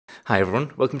Hi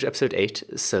everyone, welcome to episode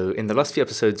 8. So in the last few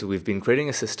episodes we've been creating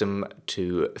a system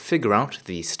to figure out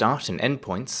the start and end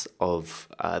points of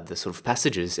the sort of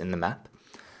passages in the map,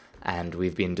 and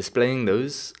we've been displaying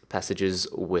those passages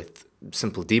with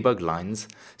simple debug lines.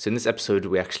 So in this episode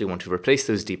we actually want to replace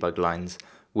those debug lines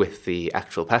with the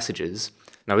actual passages.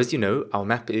 Now, as you know, our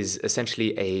map is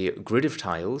essentially a grid of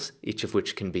tiles, each of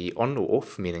which can be on or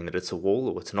off, meaning that it's a wall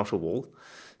or it's not a wall.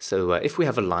 So if we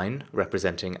have a line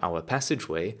representing our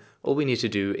passageway, all we need to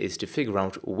do is to figure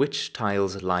out which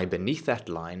tiles lie beneath that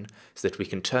line so that we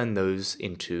can turn those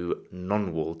into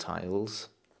non-wall tiles.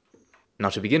 Now,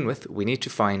 to begin with, we need to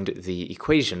find the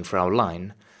equation for our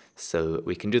line. So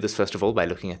we can do this first of all by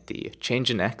looking at the change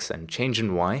in x and change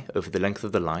in y over the length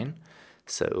of the line.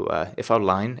 So if our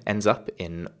line ends up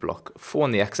in block 4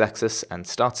 on the x-axis and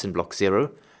starts in block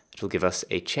 0, it will give us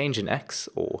a change in x,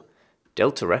 or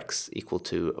delta x, equal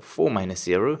to 4 minus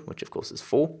 0, which of course is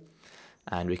 4.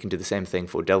 And we can do the same thing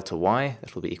for delta y,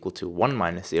 that will be equal to 1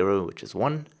 minus 0, which is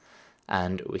 1.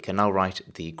 And we can now write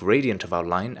the gradient of our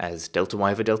line as delta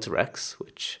y over delta x,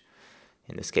 which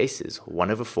in this case is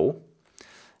 1 over 4.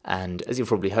 And as you've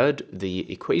probably heard,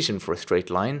 the equation for a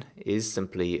straight line is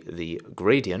simply the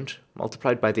gradient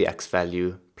multiplied by the x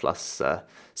value plus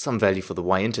some value for the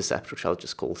y-intercept, which I'll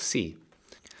just call c.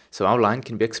 So our line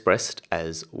can be expressed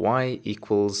as y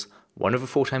equals 1 over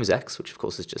 4 times x, which of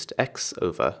course is just x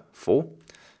over 4,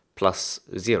 plus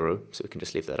 0, so we can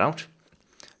just leave that out.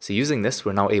 So using this,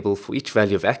 we're now able for each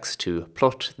value of x to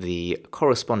plot the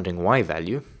corresponding y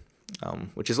value,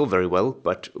 which is all very well,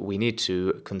 but we need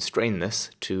to constrain this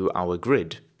to our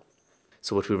grid.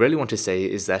 So what we really want to say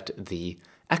is that the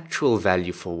actual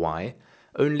value for y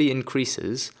only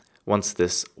increases once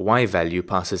this y value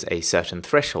passes a certain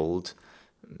threshold,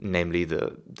 namely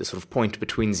the sort of point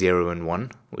between 0 and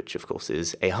 1, which of course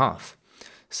is a half.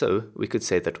 So we could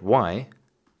say that y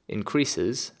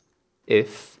increases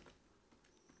if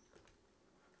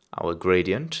our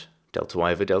gradient, delta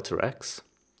y over delta x,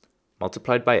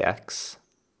 multiplied by x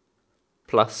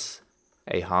plus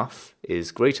a half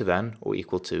is greater than or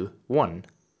equal to 1.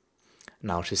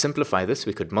 Now, to simplify this,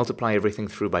 we could multiply everything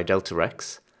through by delta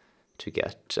x to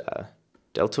get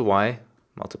delta y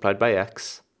multiplied by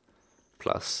x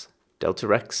plus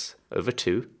delta x over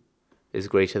 2 is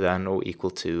greater than or equal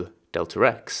to delta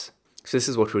x. So this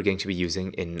is what we're going to be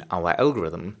using in our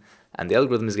algorithm, and the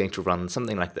algorithm is going to run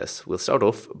something like this. We'll start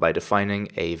off by defining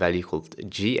a value called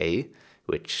GA,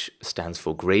 which stands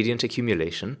for gradient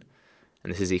accumulation,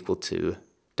 and this is equal to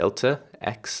delta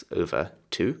x over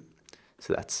 2,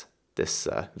 so that's this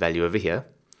value over here,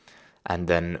 and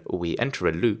then we enter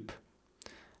a loop,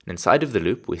 and inside of the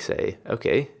loop we say,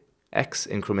 okay, x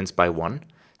increments by 1,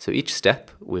 so each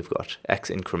step we've got x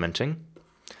incrementing,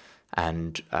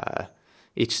 and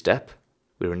each step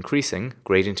we're increasing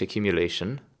gradient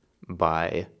accumulation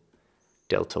by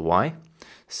delta y.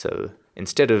 So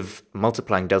instead of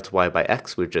multiplying delta y by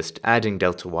x, we're just adding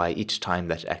delta y each time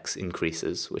that x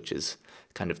increases, which is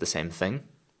kind of the same thing.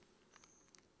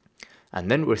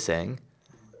 And then we're saying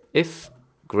if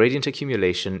gradient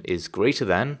accumulation is greater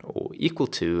than or equal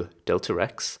to delta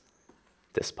x,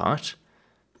 this part,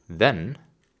 then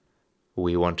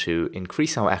we want to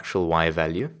increase our actual y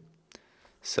value.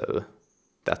 So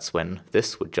that's when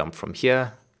this would jump from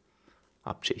here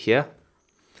up to here,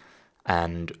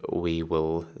 and we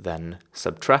will then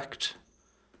subtract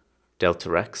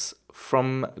delta x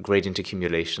from gradient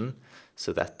accumulation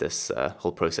so that this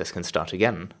whole process can start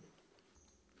again.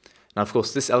 Now, of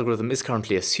course, this algorithm is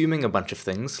currently assuming a bunch of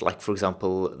things, like, for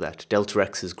example, that delta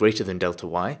x is greater than delta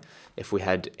y. If we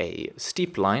had a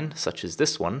steep line, such as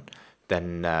this one,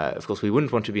 then, of course, we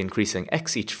wouldn't want to be increasing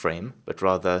x each frame, but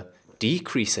rather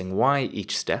decreasing y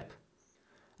each step,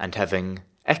 and having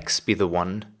x be the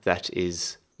one that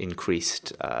is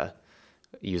increased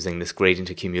using this gradient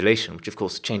accumulation, which of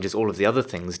course changes all of the other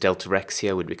things. Delta x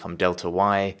here would become delta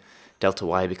y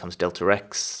becomes delta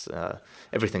x,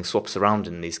 everything swaps around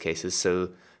in these cases, so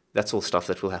that's all stuff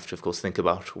that we'll have to of course think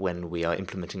about when we are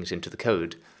implementing it into the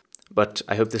code. But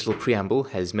I hope this little preamble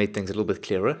has made things a little bit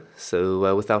clearer,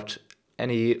 so without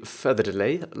any further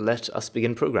delay, let us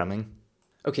begin programming.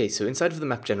 Okay, so inside of the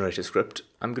map generator script,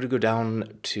 I'm going to go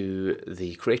down to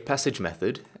the create passage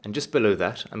method, and just below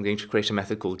that I'm going to create a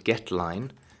method called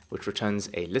getLine, which returns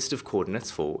a list of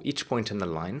coordinates for each point in the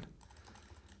line.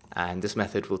 And this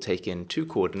method will take in 2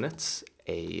 coordinates,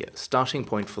 a starting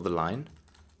point for the line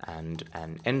and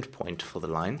an end point for the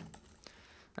line.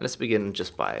 And let's begin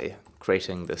just by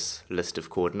creating this list of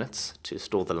coordinates to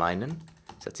store the line in.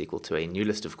 So that's equal to a new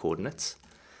list of coordinates.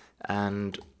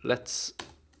 And let's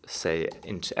say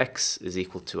int x is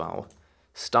equal to our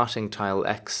starting tile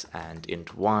x and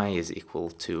int y is equal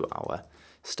to our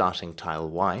starting tile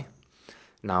y.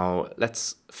 Now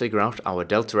let's figure out our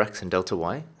delta x and delta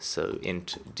y. So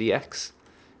int dx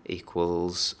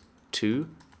equals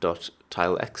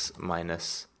 2.tilex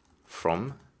minus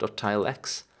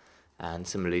from.tilex, and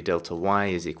similarly delta y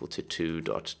is equal to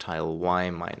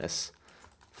 2.tiley minus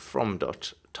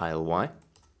from.tiley.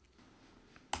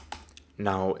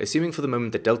 Now, assuming for the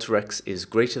moment that delta x is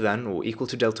greater than or equal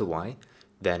to delta y,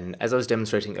 then as I was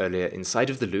demonstrating earlier, inside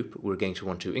of the loop we're going to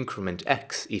want to increment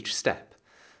x each step.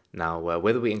 Now,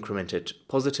 whether we increment it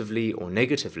positively or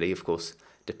negatively, of course,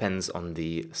 depends on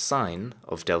the sign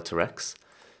of delta x.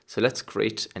 So let's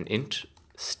create an int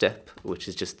step, which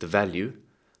is just the value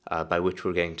by which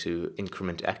we're going to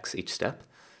increment x each step.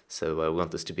 So we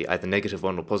want this to be either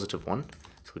 -1 or +1.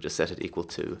 So we'll just set it equal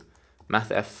to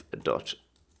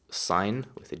mathf.sign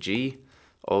with a g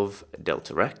of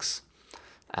delta x.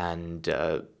 And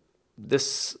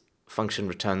this function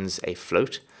returns a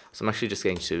float. So I'm actually just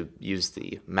going to use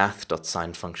the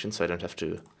math.sign function so I don't have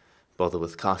to bother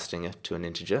with casting it to an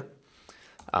integer.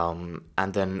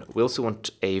 And then we also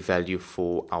want a value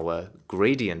for our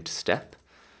gradient step.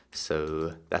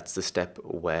 So that's the step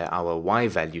where our y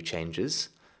value changes,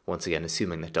 once again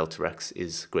assuming that delta x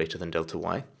is greater than delta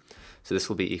y. So this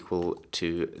will be equal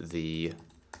to the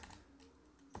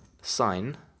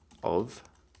sign of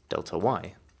delta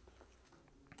y.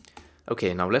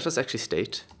 Okay, now let us actually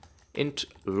state int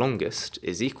longest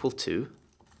is equal to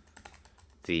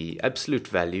the absolute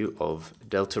value of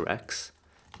delta x,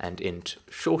 and int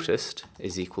shortest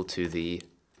is equal to the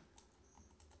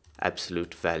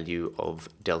absolute value of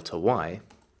delta y.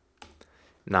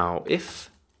 Now, if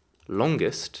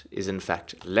longest is in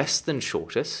fact less than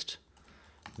shortest,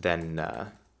 then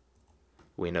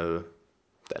we know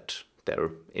that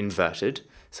they're inverted,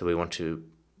 so we want to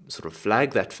sort of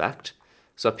flag that fact.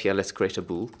 So up here, let's create a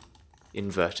bool,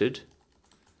 inverted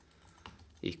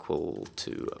equal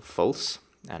to false,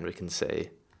 and we can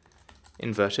say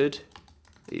inverted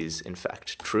is in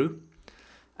fact true.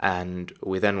 And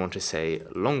we then want to say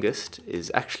longest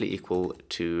is actually equal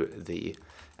to the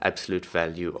absolute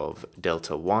value of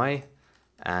delta y,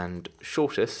 and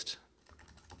shortest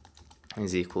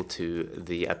is equal to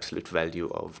the absolute value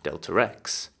of delta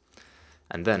x.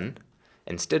 And then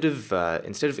instead of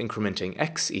incrementing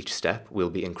x each step, we'll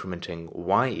be incrementing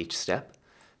y each step.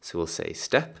 So we'll say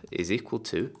step is equal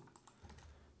to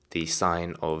the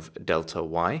sign of delta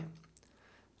y,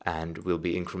 and we'll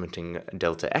be incrementing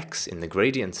delta x in the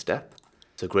gradient step.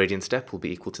 So gradient step will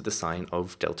be equal to the sign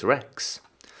of delta x.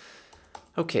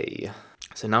 Okay,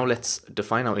 so now let's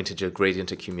define our integer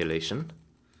gradient accumulation.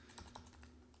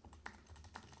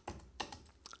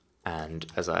 And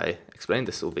as I explained,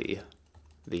 this will be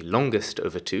the longest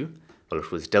over 2. Well,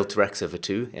 it was delta x over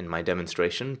 2 in my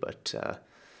demonstration, but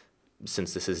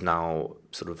since this is now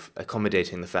sort of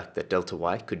accommodating the fact that delta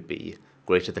y could be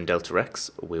greater than delta x,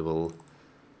 we will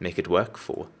make it work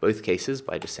for both cases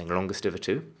by just saying longest over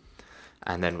 2.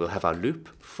 And then we'll have our loop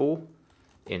for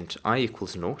int I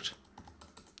equals 0,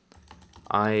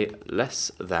 I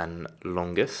less than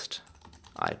longest,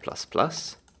 I plus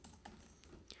plus.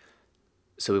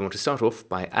 So we want to start off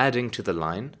by adding to the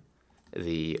line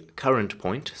the current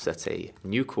point, so that's a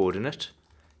new coordinate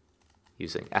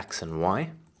using x and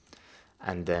y.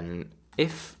 And then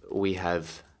if we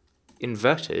have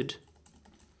inverted,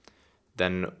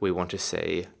 then we want to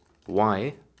say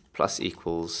y plus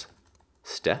equals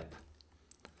step.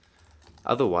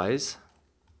 Otherwise,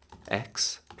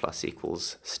 x plus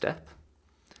equals step.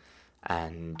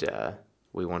 And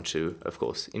we want to, of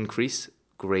course, increase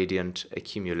gradient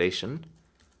accumulation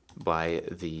by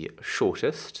the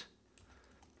shortest.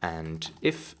 And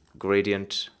if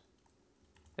gradient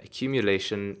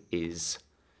accumulation is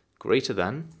greater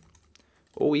than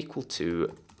or equal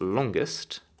to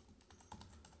longest,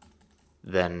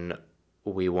 then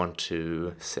we want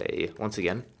to say, once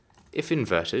again, if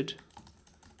inverted,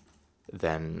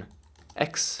 then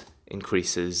x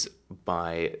increases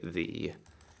by the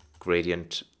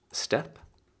gradient step.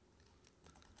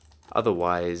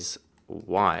 Otherwise,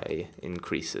 y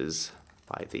increases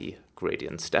by the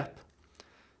gradient step.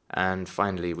 And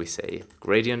finally, we say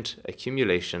gradient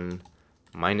accumulation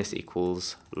minus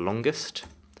equals longest.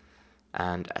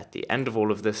 And at the end of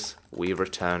all of this, we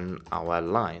return our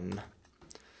line.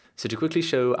 So to quickly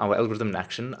show our algorithm in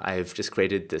action, I've just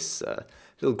created this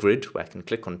little grid where I can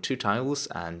click on 2 tiles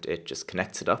and it just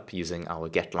connects it up using our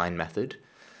getLine method.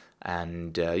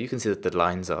 And you can see that the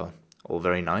lines are all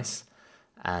very nice.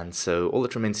 And so all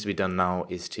that remains to be done now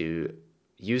is to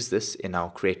use this in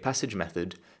our createPassage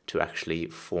method to actually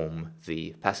form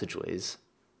the passageways.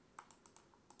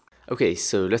 Okay,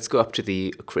 so let's go up to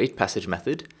the create passage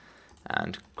method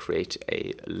and create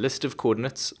a list of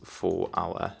coordinates for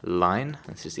our line.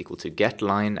 This is equal to get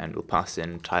line, and we'll pass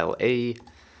in tile A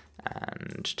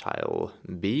and tile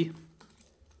B.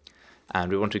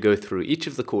 And we want to go through each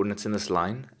of the coordinates in this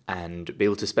line and be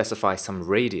able to specify some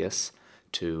radius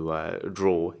to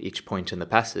draw each point in the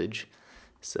passage.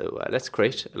 So let's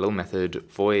create a little method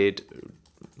void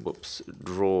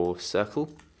draw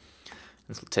circle.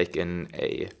 This will take in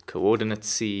a coordinate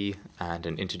c and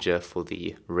an integer for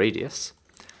the radius.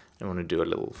 I want to do a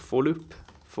little for loop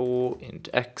for int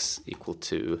x equal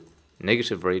to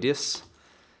negative radius,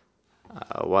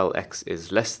 while x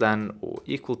is less than or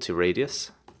equal to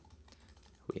radius.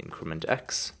 We increment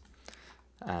x,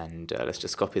 and let's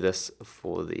just copy this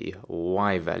for the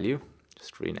y value.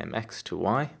 Just rename x to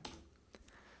y,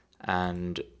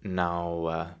 and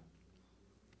now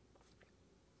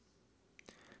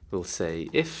we'll say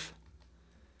if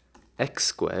x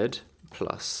squared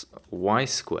plus y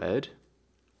squared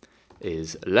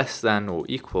is less than or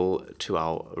equal to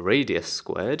our radius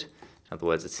squared, in other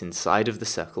words, it's inside of the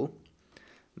circle,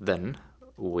 then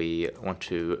we want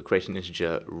to create an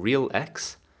integer real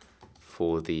x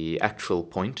for the actual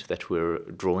point that we're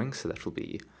drawing. So that will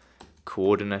be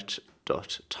coordinate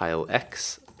dot tile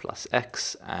x plus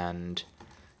x and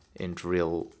int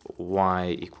real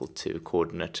y equal to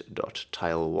coordinate dot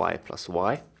tile y plus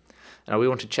y. Now we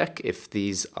want to check if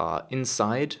these are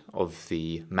inside of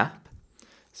the map.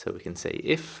 So we can say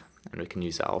if, and we can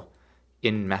use our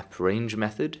inMapRange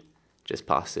method, just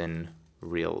pass in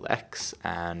real x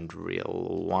and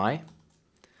real y.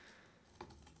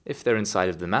 If they're inside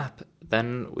of the map,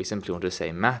 then we simply want to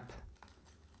say map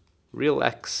real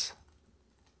x,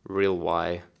 real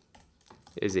y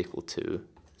is equal to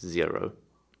 0.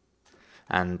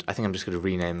 And I think I'm just going to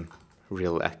rename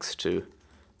real x to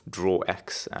draw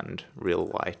x and real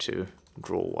y to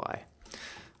draw y.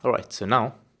 Alright, so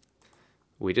now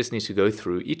we just need to go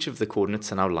through each of the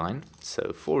coordinates in our line.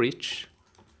 So for each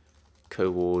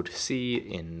coord c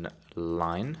in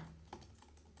line,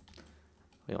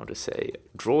 we want to say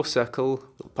draw circle,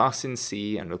 we'll pass in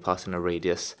c and we'll pass in a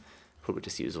radius, probably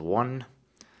just use 1.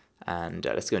 And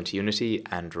let's go into Unity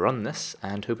and run this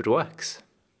and hope it works.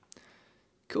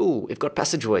 Cool, we've got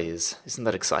passageways. Isn't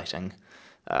that exciting?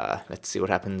 Let's see what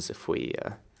happens if we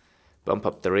bump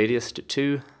up the radius to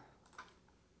 2.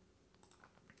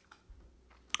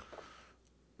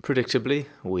 Predictably,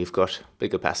 we've got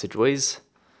bigger passageways,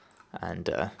 and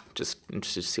just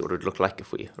interested to see what it would look like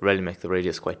if we really make the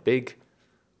radius quite big.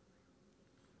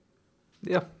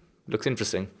 Yeah, looks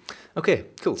interesting. Okay,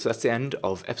 cool, so that's the end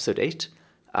of episode 8.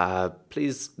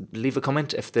 Please leave a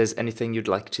comment if there's anything you'd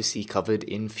like to see covered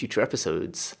in future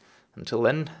episodes. Until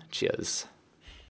then, cheers.